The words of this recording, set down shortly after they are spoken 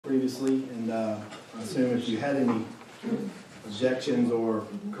previously, and I assume if you had any objections or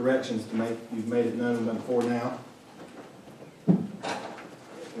corrections to make, you've made it known before now. Are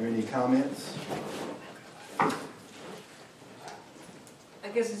there any comments? I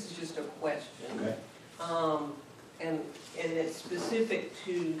guess this is just a question. Okay. And it's specific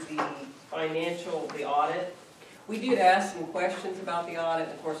to the the audit. We did ask some questions about the audit,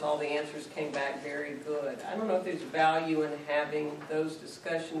 and of course all the answers came back very good. I don't know if there's value in having those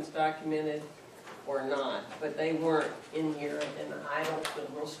discussions documented or not, but they weren't in here, and I don't feel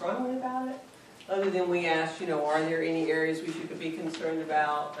real strongly about it. Other than we asked, you know, are there any areas we should be concerned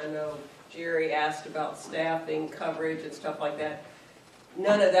about? I know Jerry asked about staffing, coverage, and stuff like that.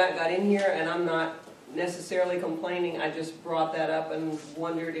 None of that got in here, and I'm not necessarily complaining. I just brought that up and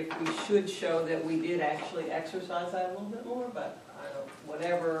wondered if we should show that we did actually exercise that a little bit more, but I don't,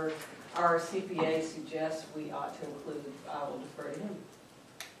 whatever our CPA suggests we ought to include, I will defer to him.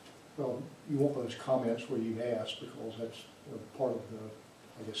 Well, you want those comments where you've asked, because that's part of the,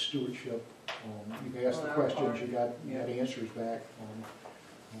 I guess, stewardship. You've asked the questions, you got answers back.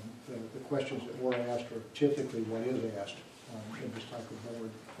 The questions that were asked are typically what is asked in this type of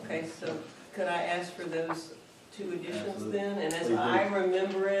board. Okay, so could I ask for those two additions Absolutely. then? And as Please I do.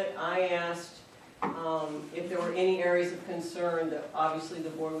 remember it, I asked if there were any areas of concern that obviously the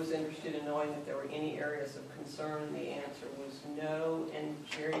board was interested in knowing if there were any areas of concern. The answer was no. And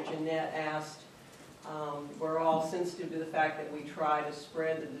Jerry Jeanette asked, we're all sensitive to the fact that we try to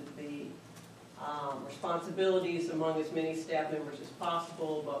spread the responsibilities among as many staff members as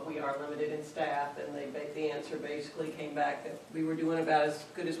possible, but we are limited in staff, and the answer basically came back that we were doing about as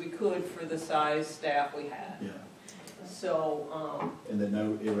good as we could for the size staff we had. Yeah. So, And then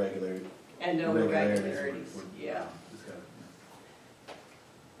no irregularities. and no irregularities, yeah. Discovered.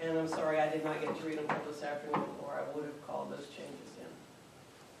 And I'm sorry I did not get to read them until this afternoon, or I would have called those changes in.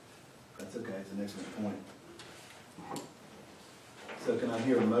 That's okay, it's an excellent point. So can I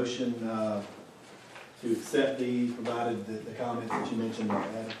hear a motion to accept these, provided the comments that you mentioned are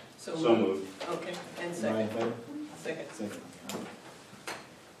added? So moved. Okay, and All right, in second. favor? Second. Second.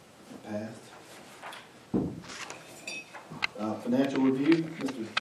 Passed. Financial review, Mr.